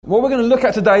What we're going to look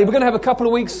at today, we're going to have a couple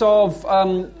of weeks of,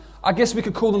 I guess we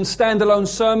could call them standalone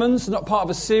sermons, not part of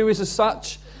a series as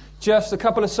such. Just a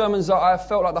couple of sermons that I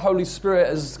felt like the Holy Spirit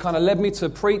has kind of led me to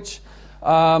preach.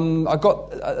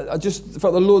 I just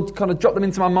felt the Lord kind of dropped them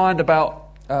into my mind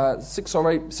about 6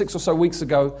 or so weeks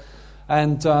ago,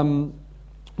 and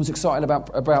was excited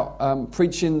about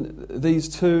preaching these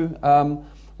two.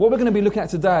 What we're going to be looking at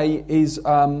today is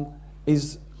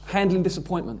handling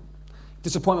disappointment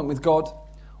with God,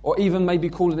 or even maybe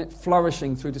calling it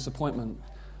flourishing through disappointment.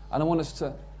 And I want us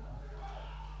to...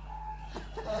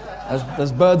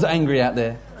 There's birds angry out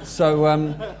there. So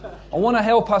I want to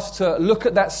help us to look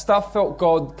at that stuff, felt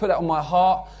God put that on my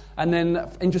heart. And then,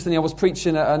 interestingly, I was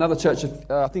preaching at another church,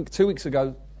 I think 2 weeks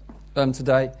ago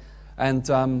today. And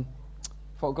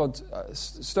felt God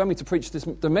stirred me to preach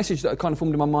the message that kind of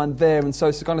formed in my mind there. And so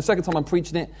it's the kind of second time I'm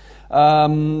preaching it. But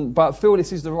I feel I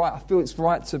feel it's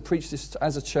right to preach this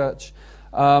as a church.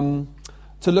 To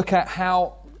look at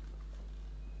how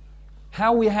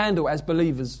we handle as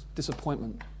believers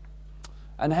disappointment,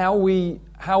 and how we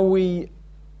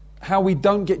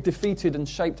don't get defeated and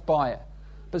shaped by it,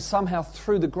 but somehow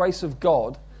through the grace of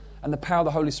God and the power of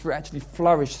the Holy Spirit actually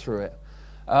flourish through it.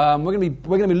 We're going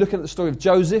to be looking at the story of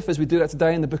Joseph as we do that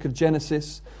today in the book of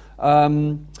Genesis.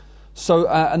 And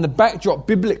the backdrop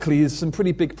biblically is some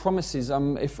pretty big promises.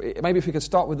 If we could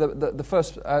start with the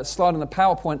first slide on the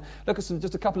PowerPoint. Look at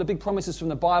just a couple of big promises from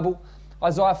the Bible.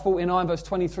 Isaiah 49 verse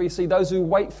 23, see, those who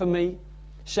wait for me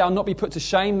shall not be put to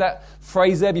shame. That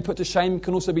phrase there, be put to shame,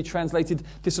 can also be translated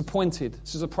disappointed.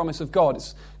 This is a promise of God.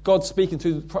 It's God speaking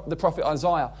to the prophet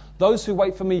Isaiah. Those who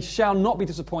wait for me shall not be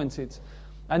disappointed.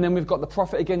 And then we've got the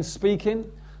prophet again speaking.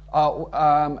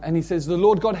 And he says, the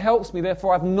Lord God helps me,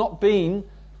 therefore I've not been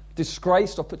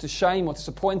disgraced or put to shame or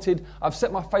disappointed. I've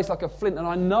set my face like a flint, and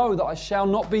I know that I shall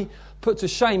not be put to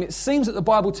shame. It seems that the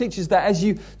Bible teaches that as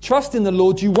you trust in the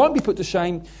Lord, you won't be put to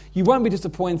shame, you won't be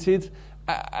disappointed.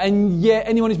 And yet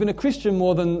anyone who's been a Christian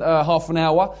more than half an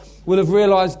hour will have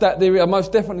realised that there are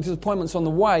most definitely disappointments on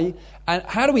the way. And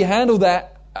how do we handle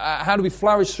that? How do we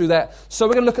flourish through that? So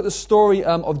we're going to look at the story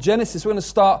of Genesis. We're going to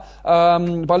start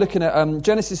by looking at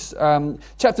Genesis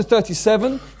chapter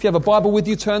 37. If you have a Bible with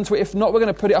you, turn to it. If not, we're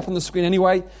going to put it up on the screen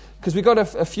anyway, because we've got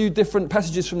a few different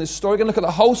passages from this story. We're going to look at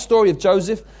the whole story of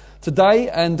Joseph today,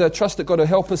 and trust that God will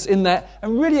help us in that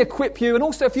and really equip you. And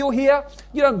also, if you're here,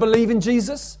 you don't believe in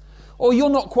Jesus, or you're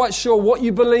not quite sure what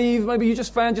you believe, maybe you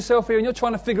just found yourself here and you're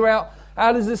trying to figure out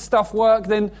how does this stuff work,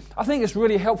 then I think it's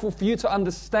really helpful for you to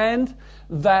understand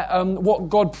that what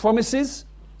God promises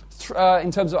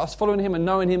in terms of us following Him and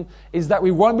knowing Him is that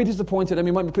we won't be disappointed and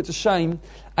we won't be put to shame.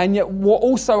 And yet what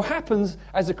also happens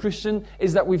as a Christian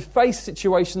is that we face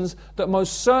situations that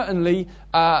most certainly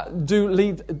do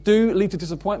lead to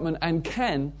disappointment and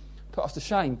can put us to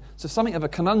shame. So something of a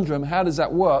conundrum. How does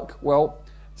that work? Well,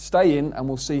 stay in and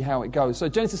we'll see how it goes. So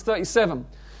Genesis 37.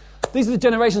 These are the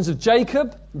generations of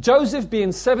Jacob. Joseph,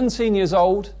 being 17 years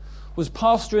old, was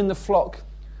pasturing the flock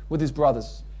with his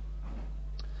brothers.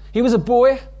 He was a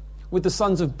boy with the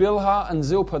sons of Bilhah and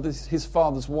Zilpah, his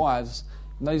father's wives.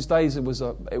 In those days, it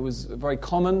was very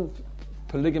common.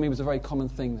 Polygamy was a very common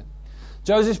thing then.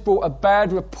 Joseph brought a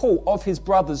bad report of his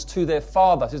brothers to their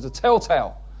father. This is a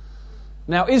telltale.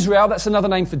 Now, Israel, that's another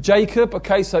name for Jacob.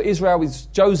 Okay, so Israel is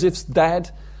Joseph's dad.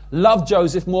 Loved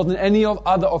Joseph more than any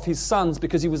other of his sons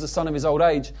because he was the son of his old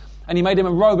age. And he made him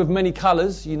a robe of many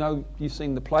colours. You know, you've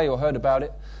seen the play or heard about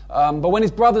it. But when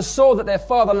his brothers saw that their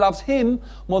father loved him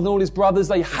more than all his brothers,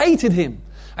 they hated him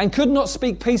and could not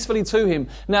speak peacefully to him.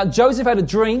 Now, Joseph had a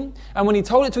dream, and when he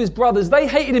told it to his brothers, they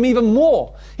hated him even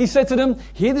more. He said to them,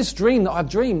 hear this dream that I've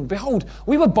dreamed. Behold,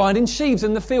 we were binding sheaves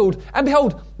in the field, and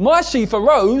behold, my sheaf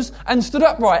arose and stood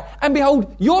upright, and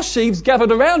behold, your sheaves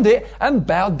gathered around it and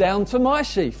bowed down to my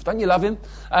sheaf. Don't you love him?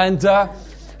 And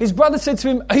his brother said to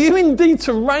him, are you indeed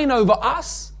to reign over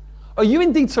us? Are you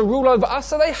indeed to rule over us?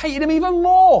 So they hated him even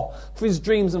more for his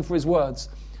dreams and for his words.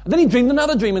 And then he dreamed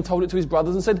another dream and told it to his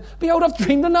brothers and said, behold, I've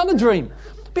dreamed another dream.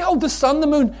 Behold, the sun, the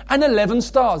moon, and 11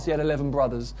 stars. He had 11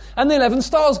 brothers. And the 11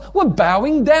 stars were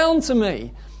bowing down to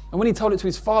me. And when he told it to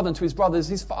his father and to his brothers,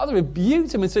 his father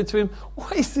rebuked him and said to him,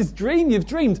 what is this dream you've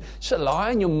dreamed? Shall I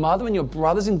and your mother and your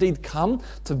brothers indeed come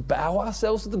to bow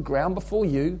ourselves to the ground before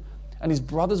you? And his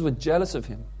brothers were jealous of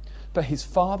him. But his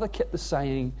father kept the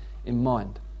saying in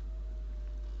mind.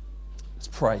 Let's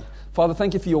pray. Father,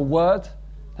 thank you for your word.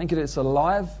 Thank you that it's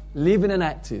alive, living and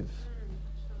active.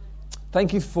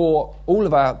 Thank you for all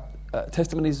of our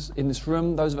testimonies in this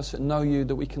room, those of us that know you,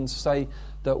 that we can say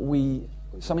that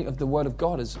something of the word of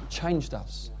God has changed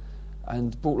us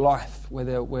and brought life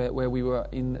where we were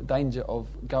in danger of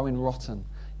going rotten.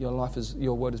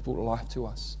 your word has brought life to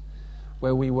us.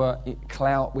 Where we were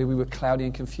cloudy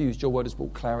and confused, your word has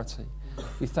brought clarity.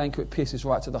 We thank you, it pierces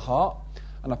right to the heart.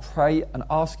 And I pray and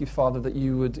ask you, Father, that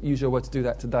you would use your word to do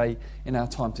that today in our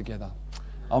time together.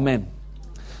 Amen.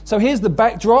 So here's the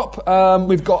backdrop.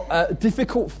 We've got a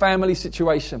difficult family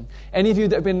situation. Any of you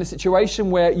that have been in a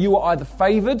situation where you were either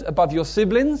favoured above your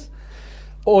siblings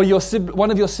or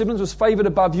one of your siblings was favoured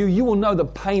above you, you will know the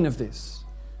pain of this.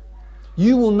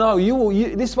 You will know.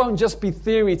 This won't just be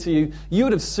theory to you. You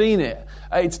would have seen it.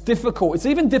 It's difficult. It's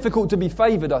even difficult to be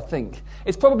favoured, I think.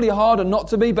 It's probably harder not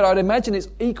to be, but I'd imagine it's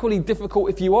equally difficult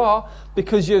if you are,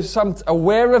 because you're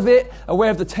aware of it,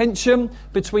 aware of the tension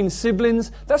between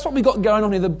siblings. That's what we've got going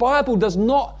on here. The Bible does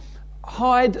not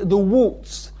hide the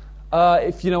warts.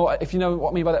 If you know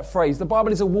what I mean by that phrase. The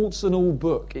Bible is a warts and all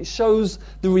book. It shows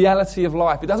the reality of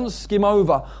life. It doesn't skim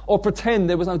over or pretend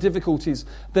there was no difficulties.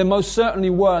 There most certainly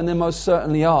were, and there most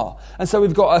certainly are. And so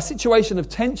we've got a situation of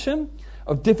tension,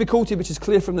 of difficulty, which is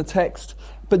clear from the text.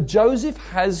 But Joseph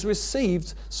has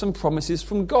received some promises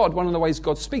from God. One of the ways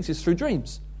God speaks is through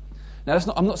dreams. Now,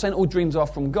 I'm not saying all dreams are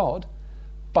from God,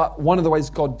 but one of the ways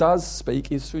God does speak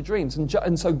is through dreams.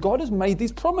 And so God has made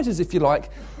these promises, if you like,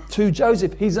 to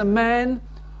Joseph. He's a man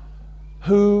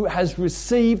who has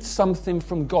received something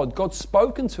from God. God's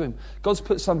spoken to him. God's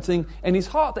put something in his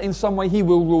heart that in some way he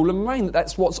will rule and reign.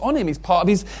 That's what's on him. It's part of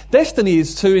his destiny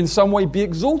is to in some way be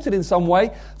exalted in some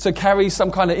way, to carry some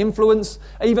kind of influence,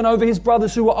 even over his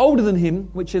brothers who were older than him,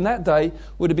 which in that day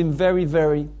would have been very,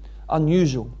 very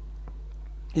unusual.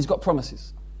 He's got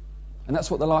promises. And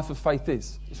that's what the life of faith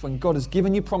is. It's when God has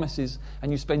given you promises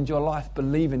and you spend your life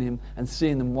believing him and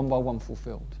seeing them one by one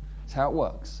fulfilled. It's how it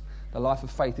works. The life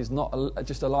of faith is not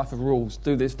just a life of rules.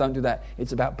 Do this, don't do that.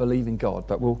 It's about believing God.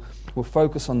 But we'll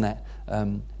focus on that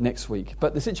next week.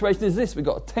 But the situation is this. We've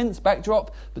got a tense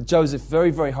backdrop, but Joseph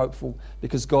very, very hopeful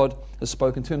because God has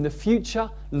spoken to him. The future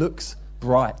looks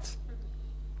bright.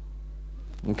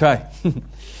 Okay.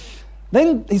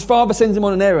 Then his father sends him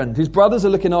on an errand. His brothers are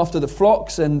looking after the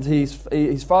flocks, and his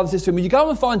father says to him, "Will you go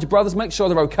and find your brothers, make sure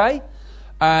they're okay?"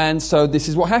 And so this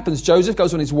is what happens. Joseph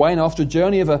goes on his way, and after a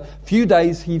journey of a few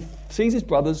days, he sees his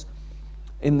brothers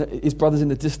in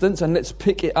the distance. And let's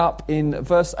pick it up in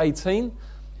verse 18.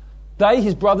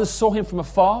 His brothers, saw him from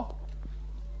afar,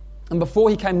 and before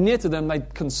he came near to them, they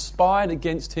conspired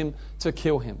against him to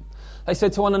kill him. They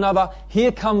said to one another,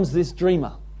 "Here comes this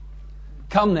dreamer.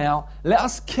 Come now, let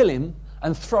us kill him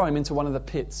and throw him into one of the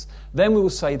pits. Then we will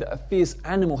say that a fierce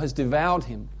animal has devoured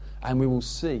him, and we will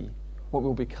see what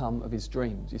will become of his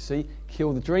dreams." You see,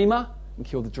 kill the dreamer and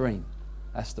kill the dream.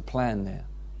 That's the plan there.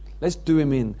 Let's do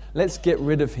him in. Let's get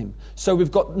rid of him. So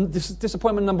we've got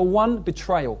disappointment number one,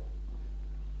 betrayal.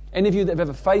 Any of you that have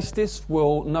ever faced this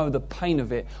will know the pain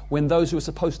of it when those who are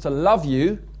supposed to love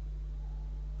you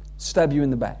stab you in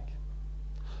the back.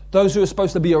 Those who are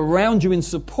supposed to be around you in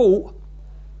support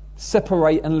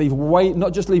separate and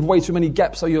not just leave way too many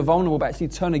gaps so you're vulnerable, but actually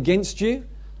turn against you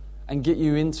and get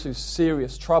you into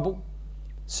serious trouble,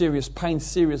 serious pain,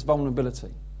 serious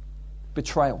vulnerability.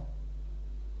 Betrayal.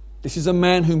 This is a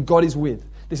man whom God is with.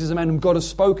 This is a man whom God has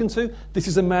spoken to. This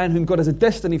is a man whom God has a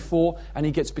destiny for, and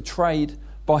he gets betrayed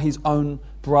by his own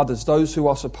brothers, those who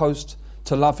are supposed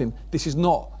to love him. This is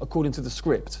not according to the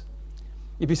script.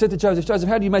 If you said to Joseph, "Joseph,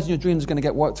 how do you imagine your dreams are going to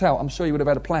get worked out?" I'm sure you would have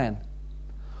had a plan.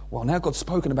 Well, now God's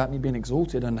spoken about me being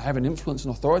exalted and having influence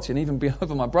and authority and even being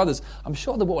over my brothers. I'm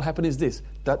sure that what will happen is this.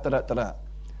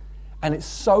 And it's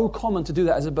so common to do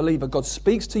that as a believer. God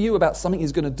speaks to you about something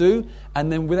he's going to do,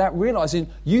 and then without realizing,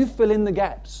 you fill in the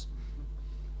gaps.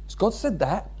 So God said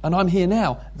that, and I'm here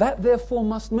now. That therefore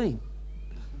must mean.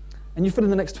 And you fill in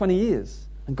the next 20 years.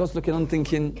 And God's looking on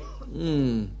thinking,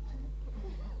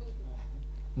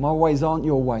 my ways aren't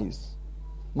your ways.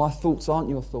 My thoughts aren't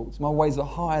your thoughts. My ways are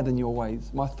higher than your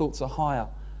ways. My thoughts are higher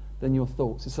than your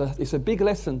thoughts. It's a big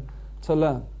lesson to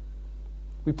learn.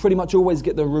 We pretty much always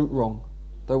get the root wrong.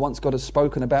 Though once God has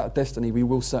spoken about destiny, we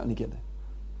will certainly get there.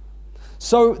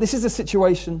 So this is the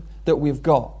situation that we've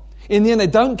got. In the end, they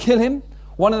don't kill him.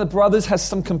 One of the brothers has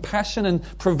some compassion and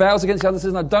prevails against the other and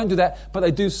says, "No, don't do that." But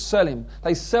they do sell him.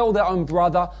 They sell their own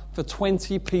brother for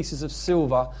 20 pieces of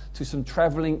silver to some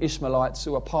traveling Ishmaelites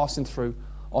who are passing through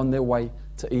on their way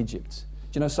to Egypt.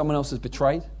 Do you know someone else is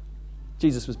betrayed?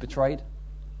 Jesus was betrayed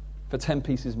for 10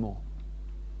 pieces more.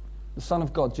 The Son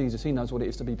of God, Jesus, he knows what it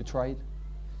is to be betrayed.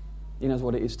 He knows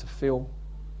what it is to feel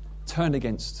turned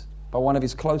against by one of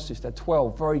his closest. There are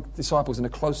 12 very disciples in a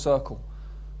close circle.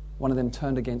 One of them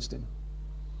turned against him,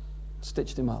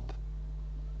 stitched him up,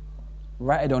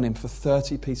 ratted on him for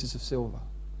 30 pieces of silver.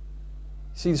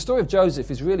 See, the story of Joseph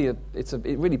is really it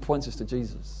really points us to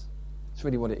Jesus. It's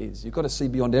really what it is. You've got to see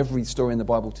beyond every story in the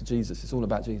Bible to Jesus. It's all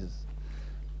about Jesus.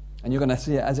 And you're going to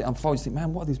see it as it unfolds. You think,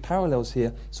 man, what are these parallels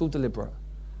here? It's all deliberate.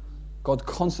 God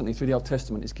constantly, through the Old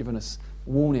Testament, is giving us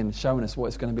warning, showing us what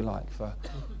it's going to be like for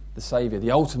the Saviour,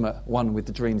 the ultimate one with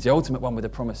the dreams, the ultimate one with the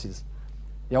promises,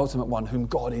 the ultimate one whom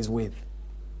God is with.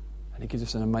 And he gives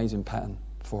us an amazing pattern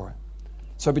for it.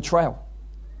 So betrayal.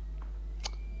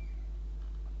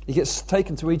 He gets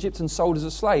taken to Egypt and sold as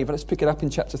a slave. Let's pick it up in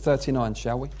chapter 39,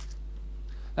 shall we?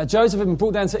 Now Joseph had been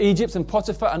brought down to Egypt, and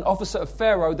Potiphar, an officer of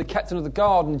Pharaoh, the captain of the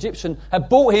guard, an Egyptian, had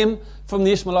bought him from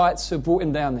the Ishmaelites who brought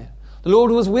him down there. The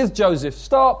Lord was with Joseph.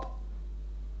 Stop.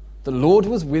 The Lord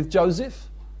was with Joseph?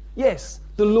 Yes,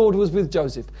 the Lord was with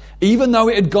Joseph. Even though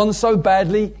it had gone so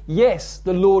badly, yes,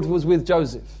 the Lord was with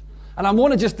Joseph. And I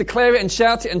want to just declare it and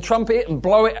shout it and trumpet it and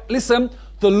blow it. Listen,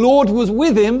 the Lord was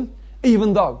with him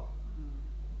even though.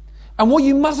 And what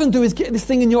you mustn't do is get this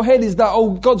thing in your head is that,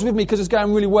 oh, God's with me because it's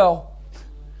going really well.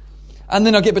 And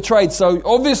then I get betrayed. So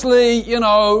obviously, he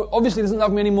doesn't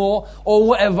love me anymore or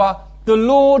whatever. The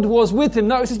Lord was with him.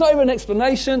 No, it's not even an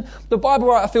explanation. The Bible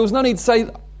writer feels no need to say,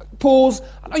 pause.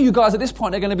 I know you guys at this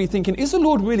point are going to be thinking, is the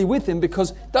Lord really with him?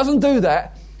 Because it doesn't do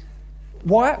that.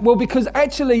 Why? Well, because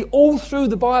actually all through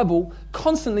the Bible,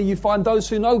 constantly you find those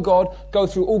who know God go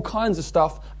through all kinds of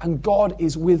stuff and God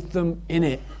is with them in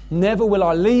it. Never will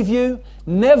I leave you.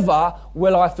 Never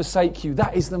will I forsake you.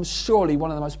 That is surely one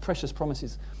of the most precious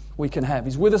promises we can have.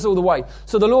 He's with us all the way.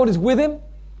 So the Lord is with him.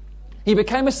 He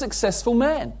became a successful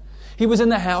man. He was in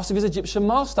the house of his Egyptian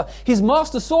master. His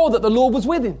master saw that the Lord was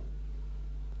with him.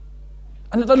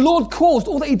 And that the Lord caused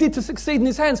all that he did to succeed in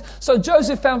his hands. So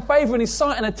Joseph found favour in his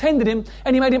sight and attended him,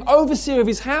 and he made him overseer of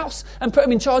his house and put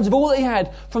him in charge of all that he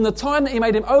had. From the time that he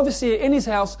made him overseer in his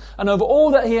house and over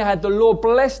all that he had, the Lord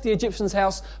blessed the Egyptian's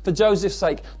house for Joseph's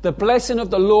sake. The blessing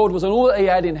of the Lord was on all that he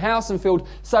had in house and field.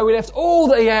 So he left all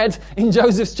that he had in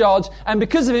Joseph's charge, and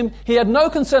because of him, he had no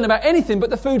concern about anything but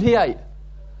the food he ate.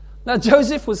 Now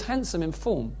Joseph was handsome in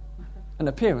form and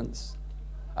appearance,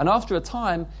 and after a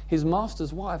time, his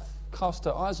master's wife cast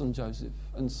her eyes on Joseph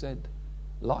and said,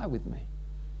 lie with me.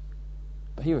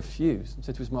 But he refused and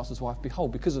said to his master's wife,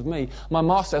 behold, because of me, my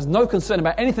master has no concern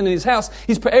about anything in his house.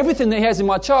 He's put everything that he has in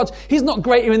my charge. He's not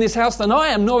greater in this house than I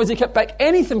am, nor has he kept back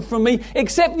anything from me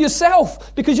except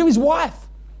yourself, because you're his wife.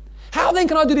 How then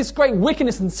can I do this great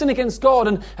wickedness and sin against God?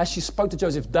 And as she spoke to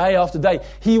Joseph day after day,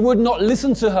 he would not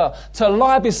listen to her, to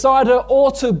lie beside her or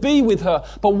to be with her.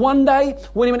 But one day,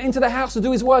 when he went into the house to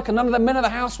do his work and none of the men of the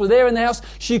house were there in the house,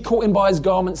 she caught him by his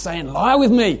garment saying, lie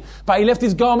with me. But he left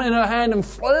his garment in her hand and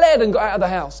fled and got out of the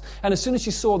house. And as soon as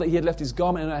she saw that he had left his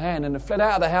garment in her hand and had fled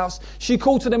out of the house, she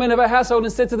called to the men of her household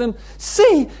and said to them,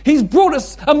 see, he's brought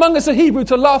us among us a Hebrew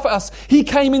to laugh at us. He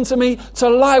came into me to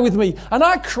lie with me. And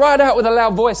I cried out with a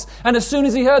loud voice. And as soon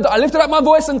as he heard that I lifted up my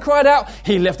voice and cried out,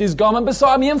 he left his garment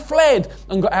beside me and fled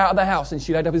and got out of the house. And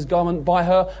she laid up his garment by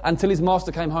her until his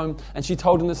master came home. And she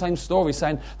told him the same story,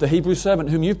 saying, the Hebrew servant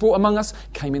whom you've brought among us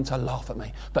came in to laugh at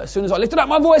me. But as soon as I lifted up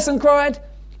my voice and cried,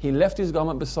 he left his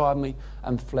garment beside me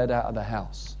and fled out of the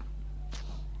house.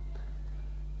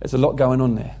 There's a lot going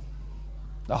on there.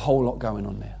 A whole lot going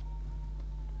on there.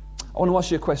 I want to ask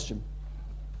you a question.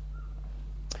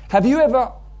 Have you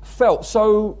ever felt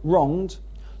so wronged,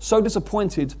 so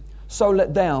disappointed, so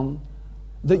let down,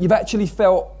 that you've actually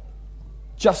felt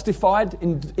justified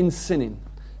in sinning?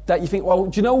 That you think, well,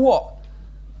 do you know what?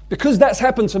 Because that's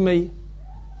happened to me,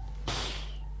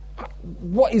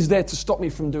 what is there to stop me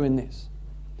from doing this?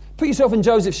 Put yourself in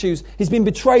Joseph's shoes. He's been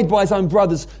betrayed by his own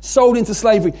brothers, sold into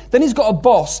slavery. Then he's got a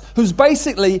boss who's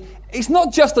basically, it's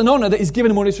not just an honour that he's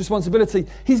given him all this responsibility.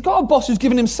 He's got a boss who's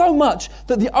given him so much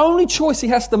that the only choice he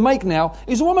has to make now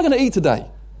is, what am I going to eat today?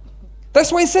 That's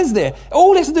what it says there.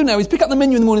 All he has to do now is pick up the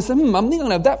menu in the morning and say, I'm going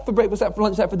to have that for breakfast, that for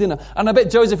lunch, that for dinner. And I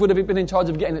bet Joseph would have been in charge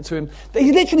of getting it to him.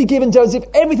 He's literally given Joseph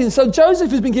everything. So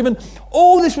Joseph has been given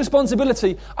all this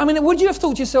responsibility. I mean, would you have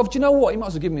thought to yourself, do you know what? He might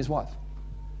as well give him his wife.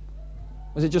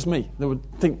 Was it just me that would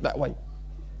think that way?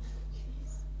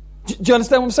 Do you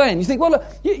understand what I'm saying? You think, well, look,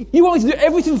 you want me to do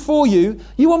everything for you.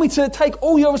 You want me to take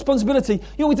all your responsibility.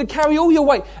 You want me to carry all your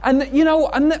weight. And,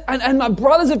 and my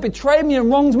brothers have betrayed me and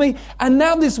wronged me. And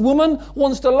now this woman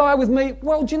wants to lie with me.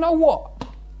 Well, do you know what?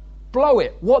 Blow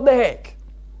it. What the heck?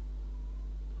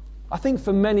 I think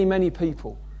for many, many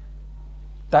people,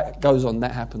 that goes on,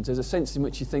 that happens. There's a sense in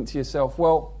which you think to yourself,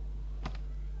 well,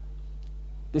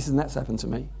 this and that's happened to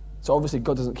me. So obviously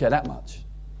God doesn't care that much.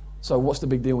 So what's the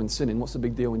big deal in sinning? What's the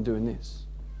big deal in doing this?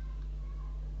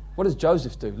 What does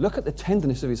Joseph do? Look at the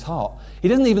tenderness of his heart. He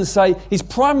doesn't even say, his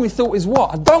primary thought is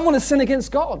what? I don't want to sin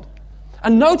against God.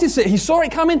 And notice it. He saw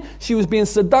it coming. She was being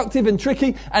seductive and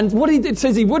tricky. And what he did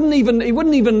says he wouldn't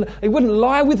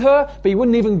lie with her, but he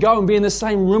wouldn't even go and be in the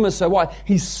same room as her. Why?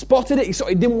 He spotted it.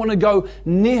 He didn't want to go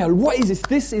near her. What is this?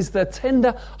 This is the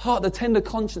tender heart, the tender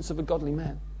conscience of a godly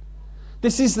man.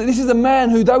 This is a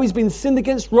man who, though he's been sinned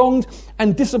against, wronged,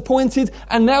 and disappointed,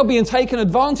 and now being taken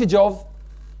advantage of,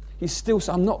 he's still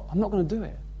saying, I'm not going to do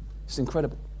it. It's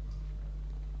incredible.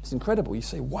 It's incredible. You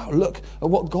say, wow, look at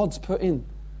what God's put in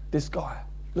this guy.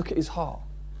 Look at his heart.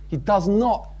 He does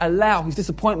not allow his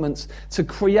disappointments to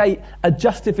create a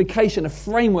justification, a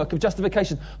framework of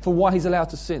justification for why he's allowed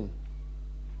to sin.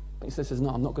 But he says, no,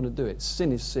 I'm not going to do it.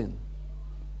 Sin is sin.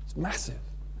 It's massive.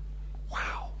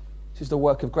 Wow. This is the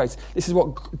work of grace. This is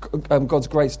what God's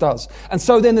grace does. And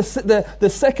so then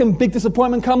the second big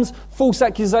disappointment comes, false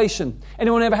accusation.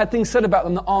 Anyone ever had things said about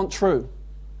them that aren't true?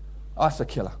 Oh, that's a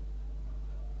killer.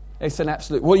 It's an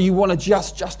absolute, well, you want to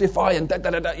just justify and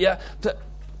yeah.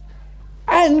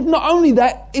 And not only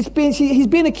that, he's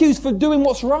being accused for doing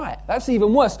what's right. That's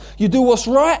even worse. You do what's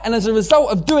right, and as a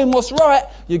result of doing what's right,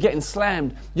 you're getting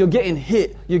slammed, you're getting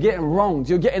hit, you're getting wronged,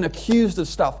 you're getting accused of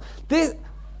stuff.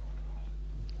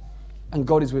 And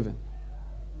God is with him.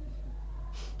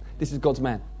 This is God's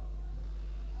man.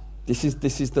 This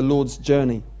is the Lord's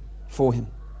journey for him.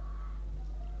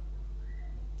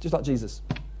 Just like Jesus.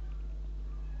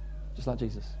 Just like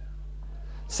Jesus.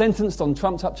 Sentenced on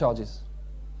trumped-up charges.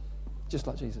 Just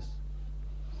like Jesus.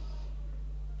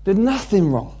 Did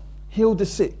nothing wrong. Healed the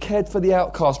sick, cared for the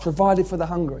outcast, provided for the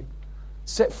hungry,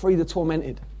 set free the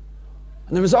tormented.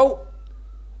 And the result?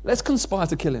 Let's conspire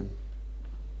to kill him.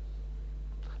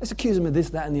 Let's accuse him of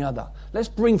this, that, and the other. Let's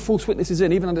bring false witnesses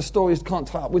in, even though the stories can't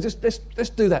tie up. Let's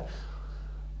do that.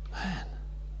 Man.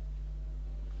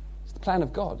 It's the plan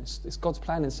of God. It's God's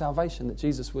plan in salvation that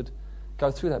Jesus would go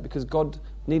through that, because God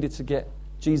needed to get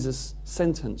Jesus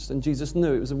sentenced, and Jesus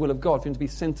knew it was the will of God for him to be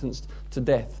sentenced to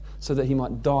death so that he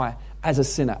might die as a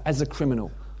sinner, as a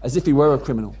criminal, as if he were a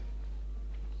criminal.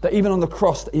 That even on the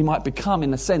cross that he might become,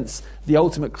 in a sense, the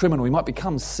ultimate criminal. He might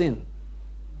become sin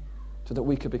so that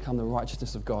we could become the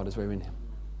righteousness of God as we're in him.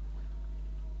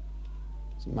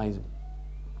 It's amazing.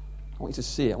 I want you to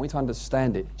see it. I want you to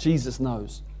understand it. Jesus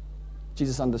knows.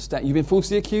 Jesus understands. You've been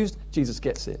falsely accused? Jesus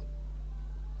gets it.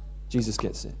 Jesus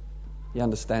gets it. He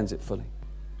understands it fully.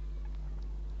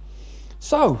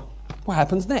 So, what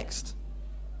happens next?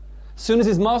 As soon as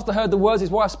his master heard the words, his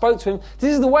wife spoke to him.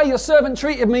 This is the way your servant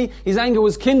treated me. His anger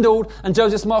was kindled, and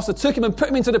Joseph's master took him and put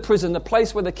him into the prison, the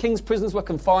place where the king's prisoners were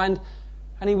confined,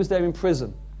 and he was there in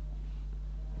prison.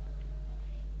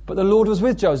 But the Lord was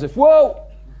with Joseph. Whoa!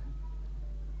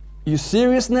 Are you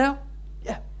serious now?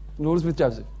 Yeah, the Lord was with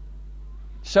Joseph.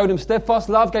 Showed him steadfast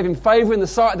love, gave him favour in the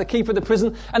sight of the keeper of the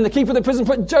prison, and the keeper of the prison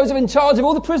put Joseph in charge of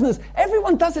all the prisoners.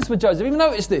 Everyone does this with Joseph. Have you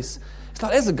noticed this? It's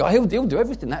like, there's a guy, he'll do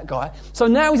everything, that guy. So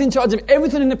now he's in charge of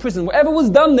everything in the prison. Whatever was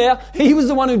done there, he was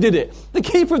the one who did it. The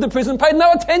keeper of the prison paid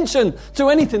no attention to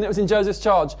anything that was in Joseph's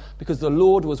charge, because the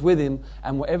Lord was with him,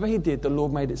 and whatever he did, the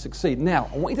Lord made it succeed. Now,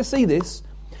 I want you to see this.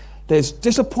 There's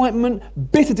disappointment,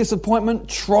 bitter disappointment,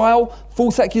 trial,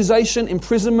 false accusation,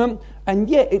 imprisonment, and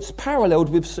yet it's paralleled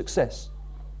with success.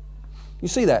 You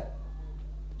see that?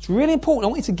 It's really important. I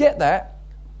want you to get that,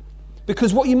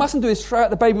 because what you mustn't do is throw out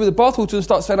the baby with the bathwater and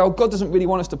start saying, oh, God doesn't really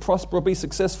want us to prosper or be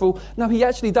successful. No, he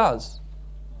actually does.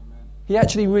 He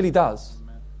actually really does.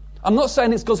 I'm not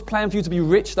saying it's God's plan for you to be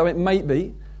rich, though it may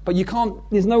be, but you can't,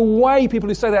 there's no way people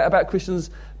who say that about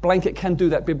Christians blanket can do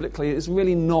that biblically. It's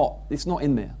really not. It's not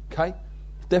in there, okay?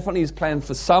 Definitely his plan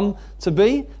for some to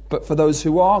be, but for those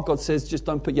who are, God says, just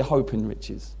don't put your hope in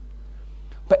riches.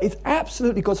 But it's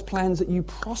absolutely God's plans that you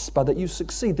prosper, that you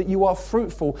succeed, that you are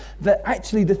fruitful, that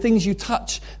actually the things you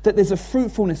touch, that there's a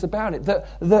fruitfulness about it,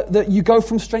 that you go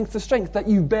from strength to strength, that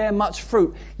you bear much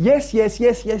fruit. Yes, yes,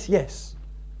 yes, yes, yes.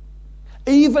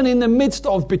 Even in the midst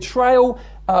of betrayal,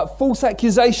 false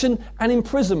accusation and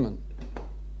imprisonment.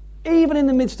 Even in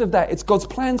the midst of that, it's God's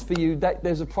plans for you that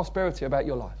there's a prosperity about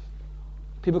your life.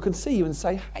 People can see you and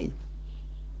say, hey,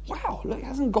 wow, look, it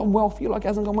hasn't gone well for you like it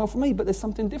hasn't gone well for me, but there's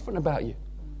something different about you.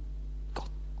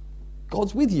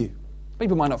 God's with you.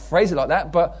 People might not phrase it like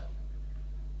that, but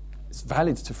it's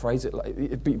valid to phrase it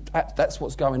like that's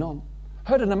what's going on. I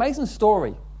heard an amazing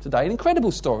story today, an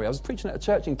incredible story. I was preaching at a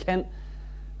church in Kent,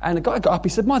 and a guy got up. He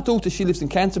said, my daughter, she lives in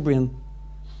Canterbury, and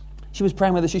she was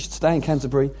praying whether she should stay in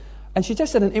Canterbury, and she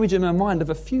just had an image in her mind of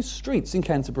a few streets in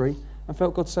Canterbury and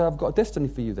felt God say, I've got a destiny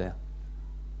for you there.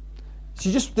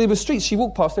 There were streets she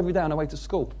walked past every day on her way to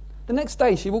school. The next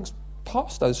day, she walks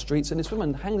past those streets, and this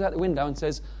woman hangs out the window and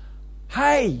says,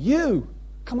 hey, you,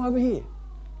 come over here.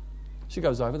 She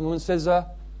goes over. The woman says, I've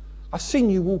seen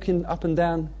you walking up and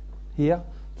down here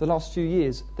the last few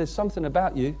years. There's something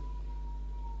about you.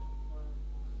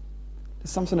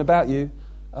 There's something about you.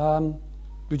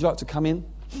 Would you like to come in?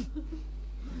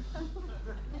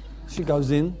 She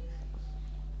goes in,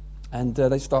 and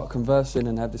they start conversing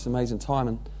and have this amazing time.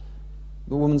 And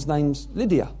the woman's name's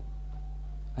Lydia.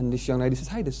 And this young lady says,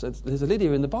 hey, there's a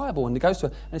Lydia in the Bible. And he goes to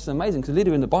her, and it's amazing because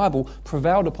Lydia in the Bible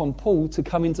prevailed upon Paul to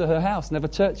come into her house and have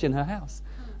a church in her house.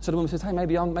 So the woman says, hey,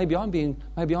 maybe I'm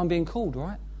being called,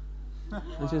 right?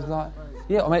 And she's like,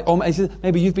 yeah. Or he says,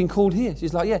 maybe you've been called here.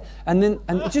 She's like, yeah. And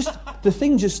the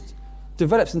thing just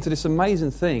develops into this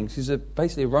amazing thing. She's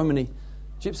basically a Romani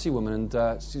gypsy woman,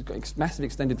 and she's got a massive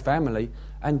extended family.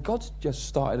 And God's just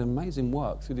started amazing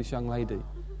work through this young lady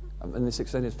and this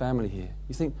extended family here.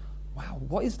 You think, wow,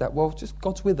 what is that? Well, just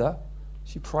God's with her.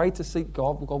 She prayed to seek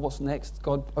God. God, what's next?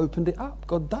 God opened it up.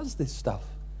 God does this stuff.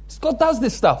 God does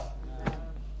this stuff.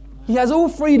 He has all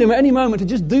freedom at any moment to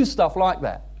just do stuff like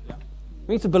that.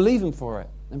 We need to believe Him for it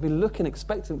and be looking,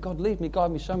 expecting, God, lead me,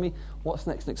 guide me, show me what's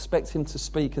next, and expect Him to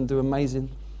speak and do amazing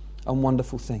and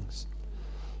wonderful things.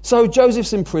 So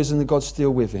Joseph's in prison and God's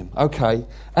still with him. Okay.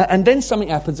 And then something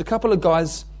happens. A couple of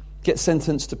guys get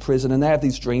sentenced to prison, and they have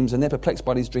these dreams, and they're perplexed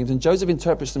by these dreams, and Joseph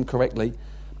interprets them correctly.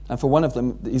 And for one of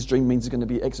them, his dream means he's going to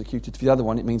be executed. For the other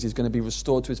one, it means he's going to be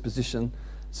restored to his position,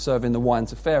 serving the wine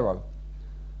to Pharaoh.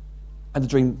 And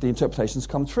the interpretations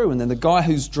come true. And then the guy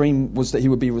whose dream was that he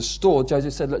would be restored,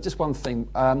 Joseph said, look, just one thing.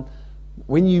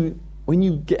 When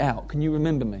you get out, can you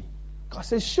remember me? The guy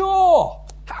says, sure.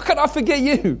 How could I forget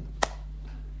you?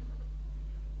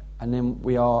 And then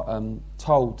we are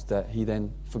told that he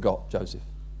then forgot Joseph.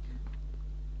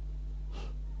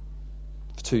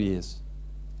 For 2 years.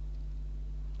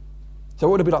 So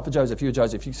what would it be like for Joseph? If you were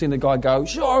Joseph, you've seen the guy go,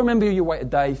 sure, I remember you wait a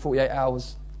day, 48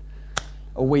 hours,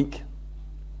 a week.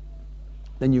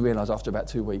 Then you realise after about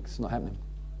 2 weeks, it's not happening.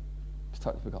 It's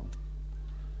totally forgotten.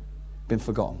 Been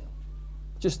forgotten.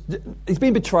 He's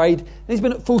been betrayed, and he's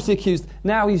been falsely accused.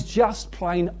 Now he's just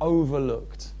plain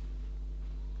overlooked.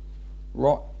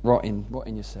 Rot in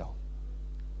your cell.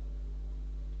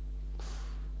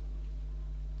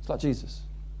 It's like Jesus.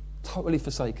 Totally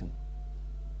forsaken.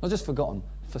 Not just forgotten,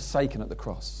 forsaken at the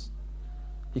cross.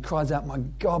 He cries out, my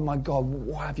God,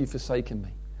 why have you forsaken me?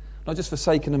 Not just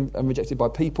forsaken and rejected by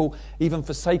people, even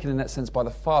forsaken in that sense by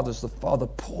the Father, as the Father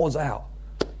pours out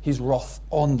His wrath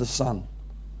on the Son.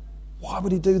 Why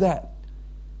would He do that?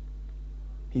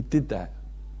 He did that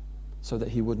so that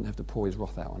He wouldn't have to pour His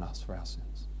wrath out on us for our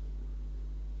sins.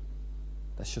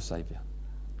 That's your Saviour.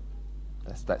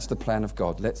 That's the plan of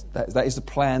God. That is the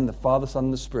plan the Father, Son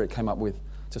and the Spirit came up with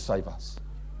to save us.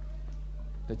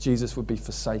 That Jesus would be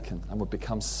forsaken and would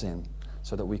become sin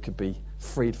so that we could be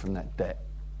freed from that debt.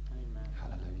 Amen.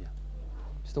 Hallelujah.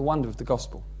 It's the wonder of the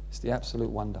gospel. It's the absolute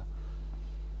wonder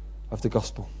of the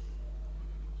gospel.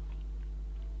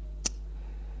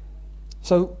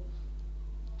 So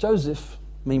Joseph,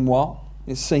 meanwhile,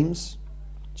 it seems,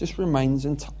 just remains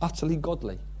utterly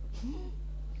godly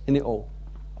in it all.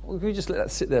 Well, can we just let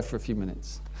that sit there for a few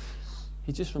minutes?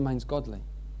 He just remains godly.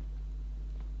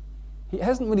 He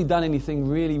hasn't really done anything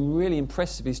really, really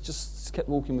impressive. He's just kept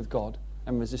walking with God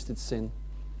and resisted sin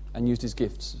and used his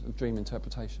gifts of dream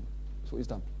interpretation. That's what he's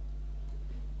done.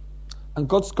 And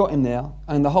God's got him there,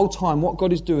 and the whole time what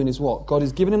God is doing is what? God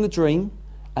is giving him the dream,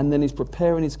 and then he's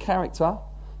preparing his character,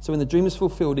 so when the dream is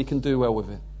fulfilled, he can do well with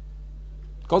it.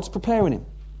 God's preparing him,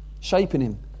 shaping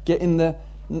him,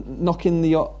 knocking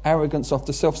the arrogance off,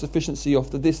 the self-sufficiency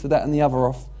off, the this, the that, and the other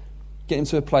off, getting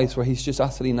to a place where he just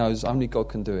utterly knows only God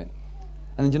can do it.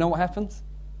 And then do you know what happens?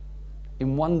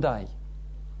 In one day,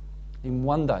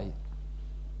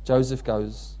 Joseph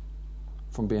goes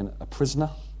from being a prisoner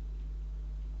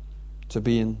to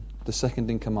being the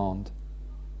second in command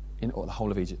in the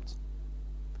whole of Egypt.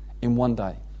 In one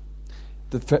day.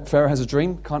 The Pharaoh has a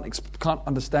dream, can't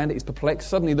understand it, he's perplexed.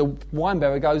 Suddenly the wine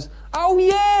bearer goes, oh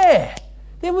yeah,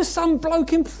 there was some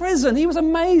bloke in prison. He was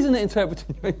amazing at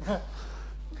interpreting dreams.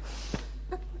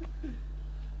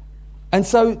 And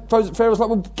so Pharaoh's like,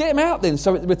 well, get him out then.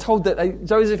 So we're told that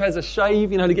Joseph has a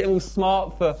shave, to get him all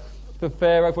smart for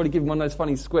Pharaoh. Probably give him one of those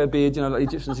funny square beards, like the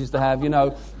Egyptians used to have,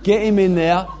 Get him in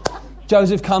there.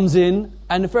 Joseph comes in,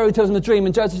 and the Pharaoh tells him the dream,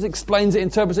 and Joseph explains it,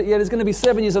 interprets it. Yeah, there's going to be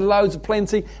 7 years of loads of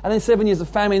plenty, and then 7 years of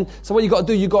famine. So what you've got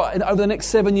to do, over the next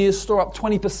 7 years, store up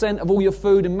 20% of all your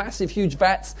food in massive, huge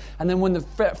vats, and then when the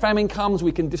famine comes,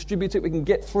 we can distribute it, we can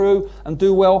get through and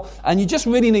do well. And you just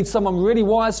really need someone really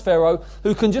wise, Pharaoh,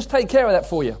 who can just take care of that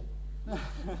for you.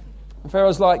 And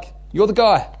Pharaoh's like, you're the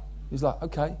guy. He's like,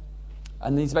 okay.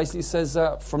 And he basically says,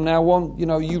 from now on,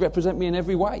 you represent me in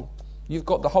every way. You've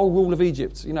got the whole rule of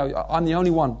Egypt. I'm the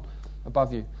only one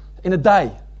above you. In a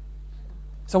day,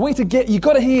 So I want you've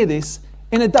got to hear this.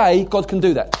 In a day, God can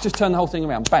do that. Just turn the whole thing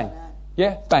around. Bang.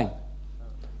 Yeah? Bang.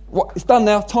 It's done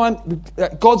now. Time.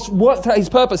 God's worked out his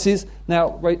purposes.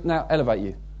 Now elevate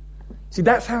you. See,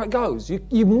 that's how it goes.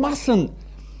 You mustn't.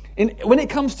 When it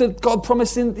comes to God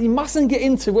promising, you mustn't get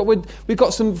into what we've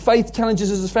got some faith challenges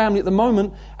as a family at the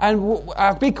moment. And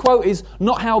our big quote is,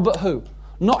 not how but who.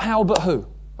 Not how but who.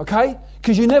 Okay?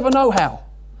 Because you never know how.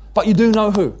 But you do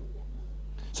know who.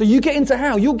 So you get into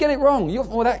how, you'll get it wrong.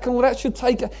 That should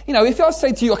take... if I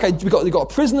say to you, okay, we've got a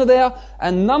prisoner there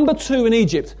and number 2 in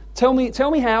Egypt. Tell me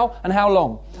how and how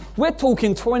long. We're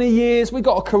talking 20 years. We've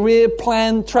got a career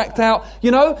plan tracked out.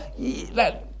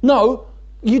 No,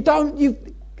 you don't...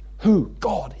 Who?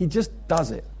 God. He just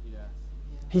does it.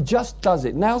 He just does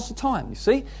it. Now's the time, you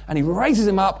see? And he raises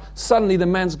him up. Suddenly the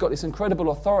man's got this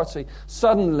incredible authority.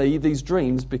 Suddenly these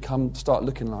dreams start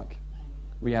looking like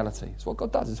reality. It's what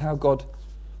God does. It's how God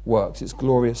works. It's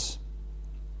glorious.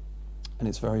 And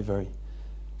it's very, very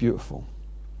beautiful.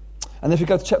 And if we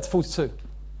go to chapter 42.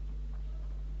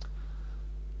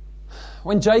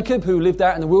 When Jacob, who lived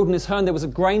out in the wilderness, heard there was a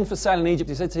grain for sale in Egypt,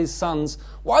 he said to his sons,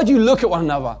 "Why do you look at one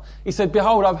another?" He said,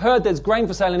 "Behold, I've heard there's grain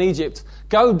for sale in Egypt.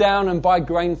 Go down and buy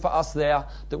grain for us there,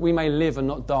 that we may live and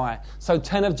not die." So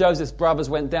 10 of Joseph's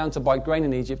brothers went down to buy grain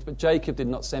in Egypt, but Jacob did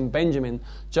not send Benjamin,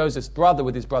 Joseph's brother,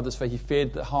 with his brothers, for he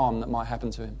feared the harm that might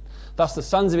happen to him. Thus the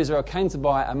sons of Israel came to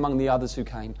buy among the others who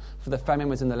came, for the famine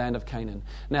was in the land of Canaan.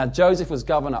 Now Joseph was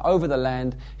governor over the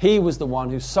land. He was the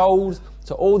one who sold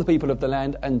to all the people of the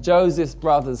land, and Joseph's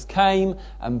brothers came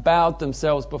and bowed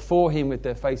themselves before him with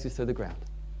their faces to the ground.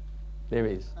 There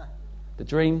it is. The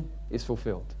dream is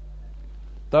fulfilled.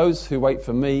 Those who wait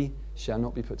for me shall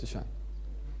not be put to shame.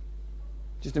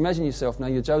 Just imagine yourself now,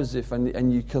 you're Joseph,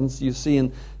 and you're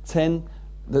seeing 10...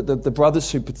 The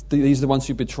brothers these are the ones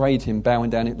who betrayed him, bowing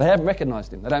down. They haven't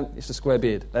recognised him. It's a square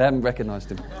beard. They haven't recognised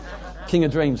him. King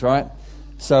of dreams, right?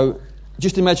 So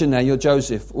just imagine now you're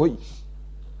Joseph.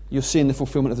 You're seeing the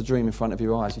fulfilment of the dream in front of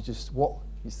your eyes.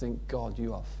 You think, God,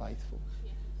 you are faithful.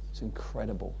 It's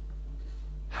incredible.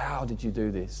 How did you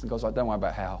do this? And God's like, don't worry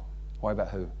about how. Worry about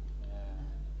who.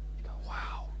 You go,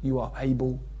 wow, you are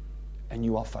able and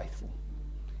you are faithful.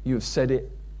 You have said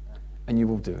it and you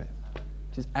will do it.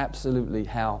 Which is absolutely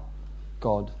how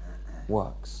God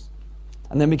works.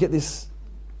 And then we get this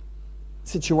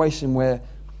situation where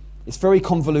it's very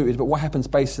convoluted, but what happens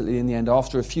basically in the end,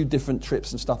 after a few different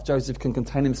trips and stuff, Joseph can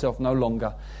contain himself no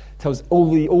longer. Tells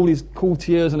all his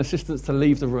courtiers and assistants to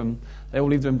leave the room. They all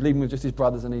leave the room, leaving with just his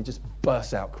brothers, and he just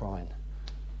bursts out crying.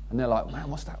 And they're like, man,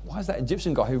 what's that? Why is that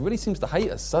Egyptian guy who really seems to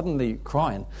hate us suddenly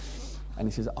crying? And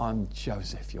he says, I'm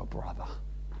Joseph, your brother.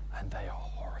 And they are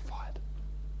horrified.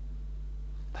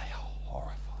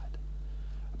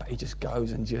 But he just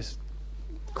goes and just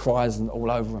cries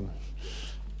all over them,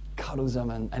 cuddles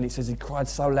them, and he says he cried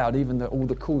so loud even that all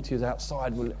the courtiers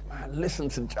outside were, man, listen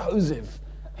to Joseph.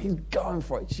 He's going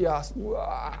for it, just,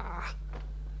 wah.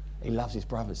 He loves his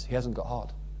brothers. He hasn't got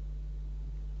hard.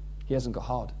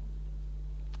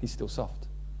 He's still soft.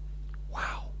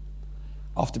 Wow.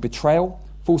 After betrayal,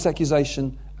 false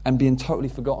accusation, and being totally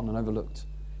forgotten and overlooked,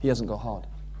 he hasn't got hard.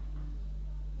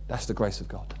 That's the grace of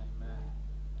God.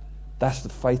 That's the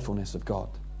faithfulness of God.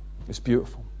 It's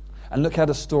beautiful. And look how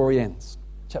the story ends.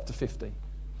 Chapter 50.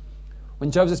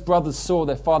 When Joseph's brothers saw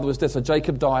their father was dead, so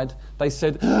Jacob died, they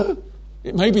said,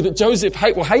 it may be that Joseph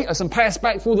will hate us and pay us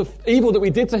back for all the evil that we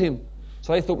did to him.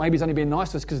 So they thought maybe he's only being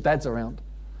nice to us because Dad's around.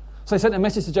 So they sent a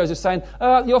message to Joseph saying,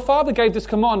 your father gave this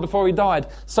command before he died.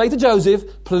 Say to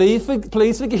Joseph, please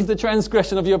forgive the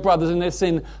transgression of your brothers and their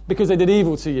sin because they did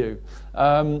evil to you.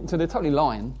 So they're totally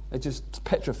lying. They're just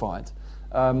petrified.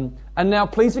 And now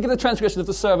please forgive the transgression of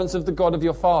the servants of the God of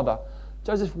your father.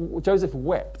 Joseph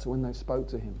wept when they spoke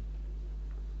to him.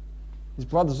 His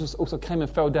brothers also came and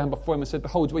fell down before him and said,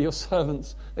 behold, we're your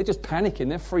servants. They're just panicking.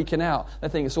 They're freaking out. They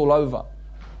think it's all over.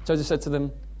 Joseph said to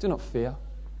them, do not fear.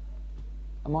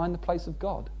 Am I in the place of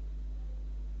God?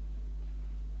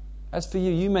 As for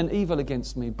you, you meant evil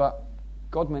against me, but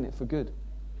God meant it for good.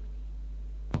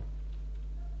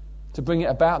 To bring it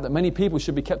about that many people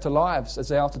should be kept alive as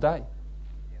they are today.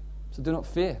 So do not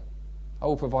fear. I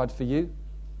will provide for you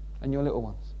and your little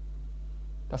ones.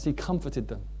 Thus he comforted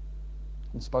them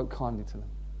and spoke kindly to them.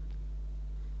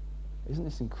 Isn't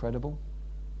this incredible?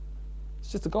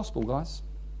 It's just the gospel, guys.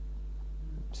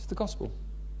 It's just the gospel.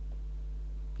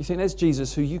 You think there's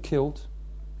Jesus who you killed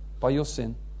by your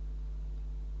sin.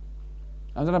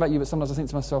 I don't know about you, but sometimes I think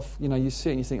to myself, you see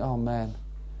it and you think, oh man.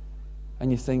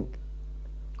 And you think,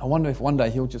 I wonder if one day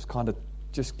he'll just kind of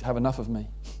just have enough of me.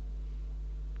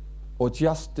 Or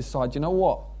just decide, you know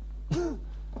what?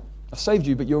 I saved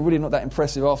you, but you're really not that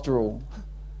impressive after all.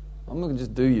 I'm not going to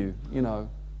just do you,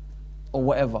 or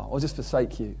whatever, or just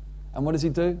forsake you. And what does he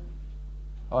do?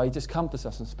 Oh, he just comforts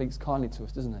us and speaks kindly to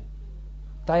us, doesn't he?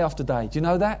 Day after day. Do you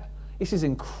know that? This is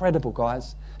incredible,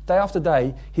 guys. Day after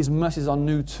day, his mercies are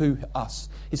new to us.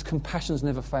 His compassions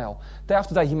never fail. Day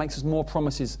after day, he makes us more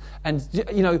promises. And,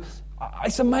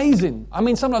 it's amazing. I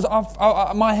mean, sometimes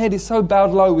my head is so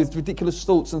bowed low with ridiculous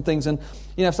thoughts and things. And,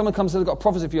 if someone comes and says, I've got a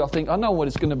prophecy for you, I think, I know what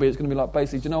it's going to be. It's going to be like,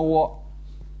 basically, do you know what?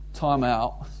 Time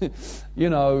out.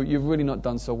 You've really not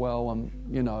done so well.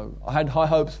 I had high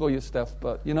hopes for you, Steph,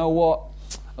 but you know what?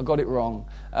 I got it wrong.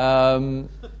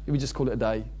 We just call it a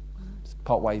day. Just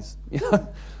part ways.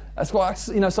 That's why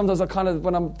sometimes I kind of,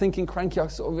 when I'm thinking cranky, I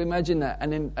sort of imagine that,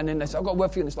 and then they say, I've got a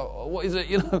word for you, and it's like, oh, what is it?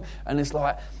 And it's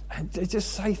like, they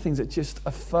just say things that just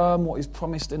affirm what is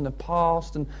promised in the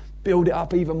past and build it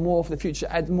up even more for the future,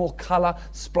 add more colour,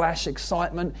 splash,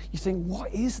 excitement. You think,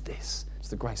 what is this? It's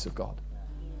the grace of God.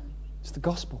 It's the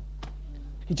gospel.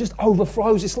 He just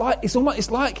overflows. It's like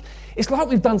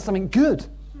we've done something good.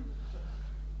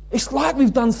 It's like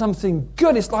we've done something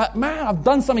good. It's like, man, I've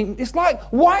done something. It's like,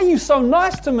 why are you so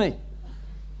nice to me?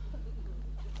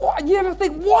 You ever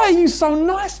think, why are you so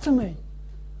nice to me?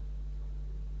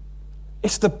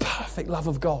 It's the perfect love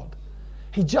of God.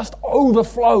 He just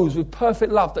overflows with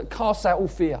perfect love that casts out all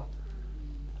fear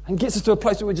and gets us to a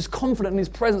place where we're just confident in his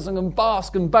presence and can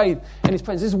bask and bathe in his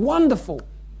presence. It's wonderful.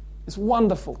 It's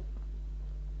wonderful.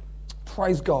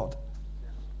 Praise God.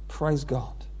 Praise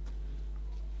God.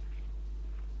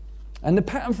 And the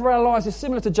pattern for our lives is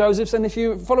similar to Joseph's, and if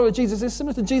you follow Jesus, it's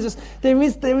similar to Jesus.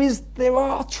 There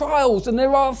are trials and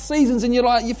there are seasons, and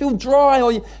you feel dry,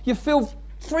 or you feel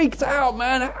freaked out,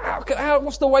 man.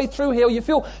 What's the way through here? Or you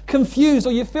feel confused,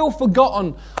 or you feel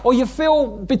forgotten, or you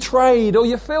feel betrayed, or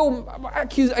you feel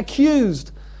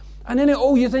accused. And in it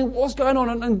all, you think, what's going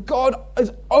on? And God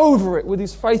is over it with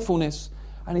his faithfulness,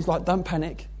 and he's like, don't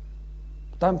panic.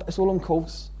 It's all on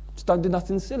course. Just don't do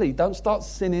nothing silly. Don't start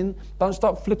sinning. Don't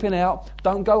start flipping out.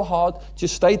 Don't go hard.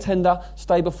 Just stay tender.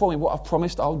 Stay before me. What I've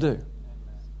promised, I'll do.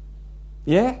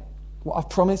 Yeah? What I've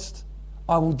promised,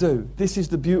 I will do. This is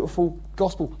the beautiful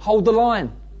gospel. Hold the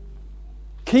line.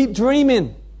 Keep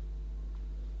dreaming.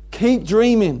 Keep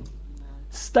dreaming.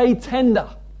 Stay tender.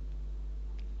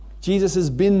 Jesus has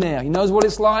been there. He knows what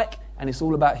it's like, and it's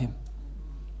all about him.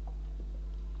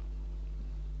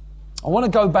 I want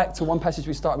to go back to one passage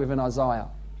we started with in Isaiah.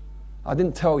 I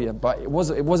didn't tell you, but it was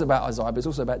about Isaiah, but it's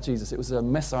also about Jesus. It was a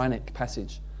messianic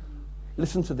passage.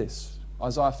 Listen to this,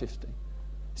 Isaiah 50.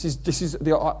 This is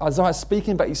Isaiah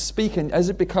speaking, but he's speaking as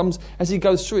he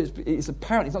goes through it. It's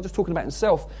apparent he's not just talking about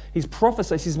himself. He's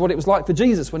prophesying. This is what it was like for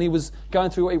Jesus when he was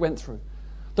going through what he went through.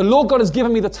 The Lord God has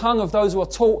given me the tongue of those who are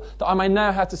taught, that I may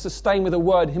know how to sustain with a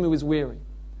word him who is weary.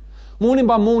 Morning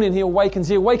by morning he awakens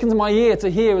my ear to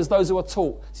hear as those who are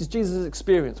taught. This is Jesus'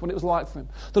 experience, what it was like for him.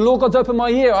 The Lord God opened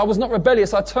my ear, I was not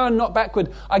rebellious, I turned not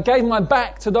backward. I gave my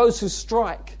back to those who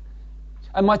strike,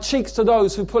 and my cheeks to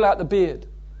those who pull out the beard.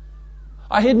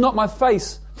 I hid not my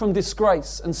face from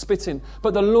disgrace and spitting,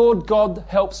 but the Lord God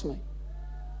helps me.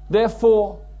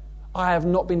 Therefore I have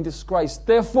not been disgraced.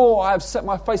 Therefore I have set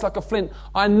my face like a flint.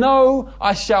 I know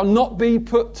I shall not be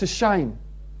put to shame.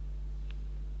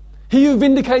 He who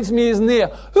vindicates me is near.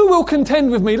 Who will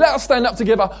contend with me? Let us stand up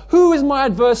together. Who is my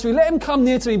adversary? Let him come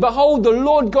near to me. Behold, the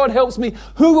Lord God helps me.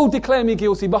 Who will declare me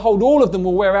guilty? Behold, all of them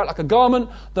will wear out like a garment.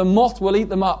 The moth will eat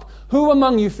them up. Who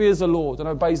among you fears the Lord and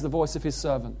obeys the voice of his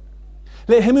servant?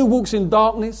 Let him who walks in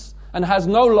darkness and has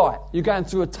no light, you're going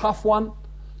through a tough one,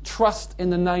 trust in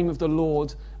the name of the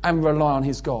Lord and rely on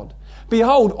his God.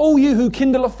 Behold, all you who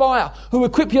kindle a fire, who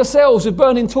equip yourselves with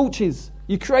burning torches,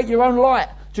 you create your own light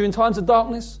during times of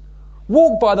darkness.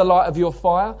 Walk by the light of your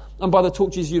fire and by the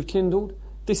torches you've kindled.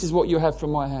 This is what you have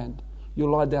from my hand.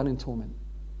 You'll lie down in torment.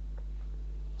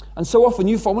 And so often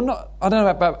you find, I don't know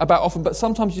about often, but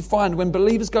sometimes you find when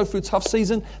believers go through a tough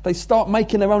season, they start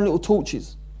making their own little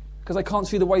torches because they can't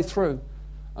see the way through.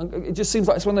 And it just seems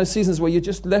like it's one of those seasons where you're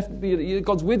just left,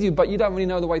 God's with you, but you don't really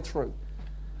know the way through.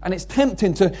 And it's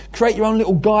tempting to create your own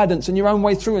little guidance and your own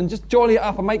way through and just jolly it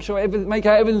up and make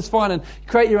out everything's fine and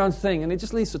create your own thing. And it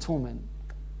just leads to torment.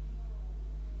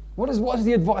 What is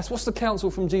the advice? What's the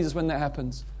counsel from Jesus when that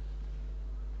happens?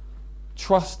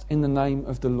 Trust in the name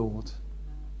of the Lord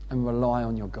and rely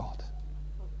on your God.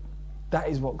 That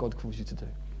is what God calls you to do.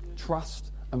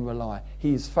 Trust and rely.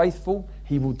 He is faithful.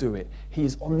 He will do it. He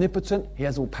is omnipotent. He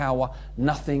has all power.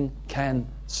 Nothing can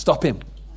stop him.